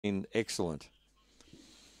been excellent.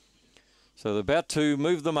 So they're about to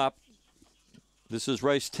move them up. This is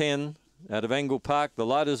race 10 out of Angle-Park. The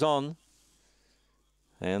light is on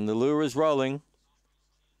and the lure is rolling.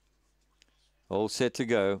 All set to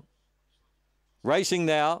go. Racing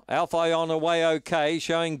now, Alpha on away okay,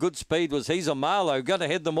 showing good speed was He's a Marlowe, going to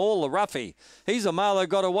head them all, the roughie. He's a Marlowe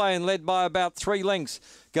got away and led by about 3 lengths.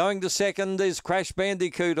 Going to second is Crash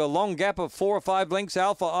Bandicoot, a long gap of 4 or 5 lengths.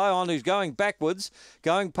 Alpha Ion, who's going backwards,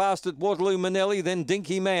 going past it Waterloo Manelli, then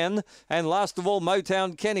Dinky Man, and last of all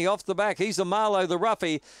Motown Kenny off the back. He's a Marlowe, the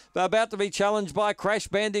roughie, about to be challenged by Crash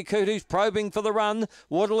Bandicoot, who's probing for the run.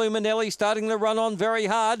 Waterloo Manelli starting the run on very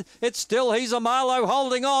hard. It's still He's a Marlowe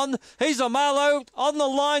holding on. He's a Marlowe on the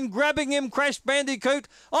line, grabbing him, Crash Bandicoot.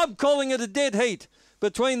 I'm calling it a dead heat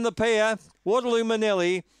between the pair, Waterloo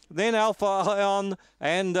Manelli, then Alpha Ion,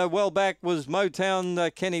 and well back was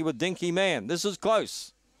Motown Kenny with Dinky Man. This is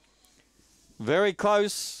close. Very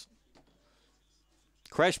close.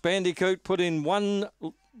 Crash Bandicoot put in one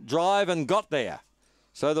drive and got there.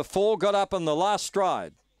 So the 4 got up on the last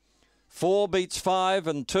stride. 4 beats 5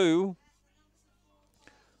 and 2.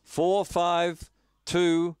 4, 5,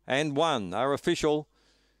 2 and 1 are official.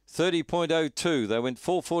 30.02. They went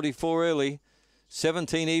 4:44 early.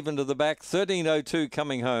 17 even to the back, 13.02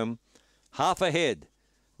 coming home. Half ahead,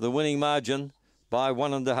 the winning margin by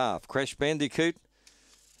 1.5. Crash Bandicoot,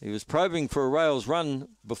 he was probing for a rails run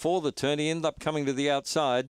before the turn. He ended up coming to the outside.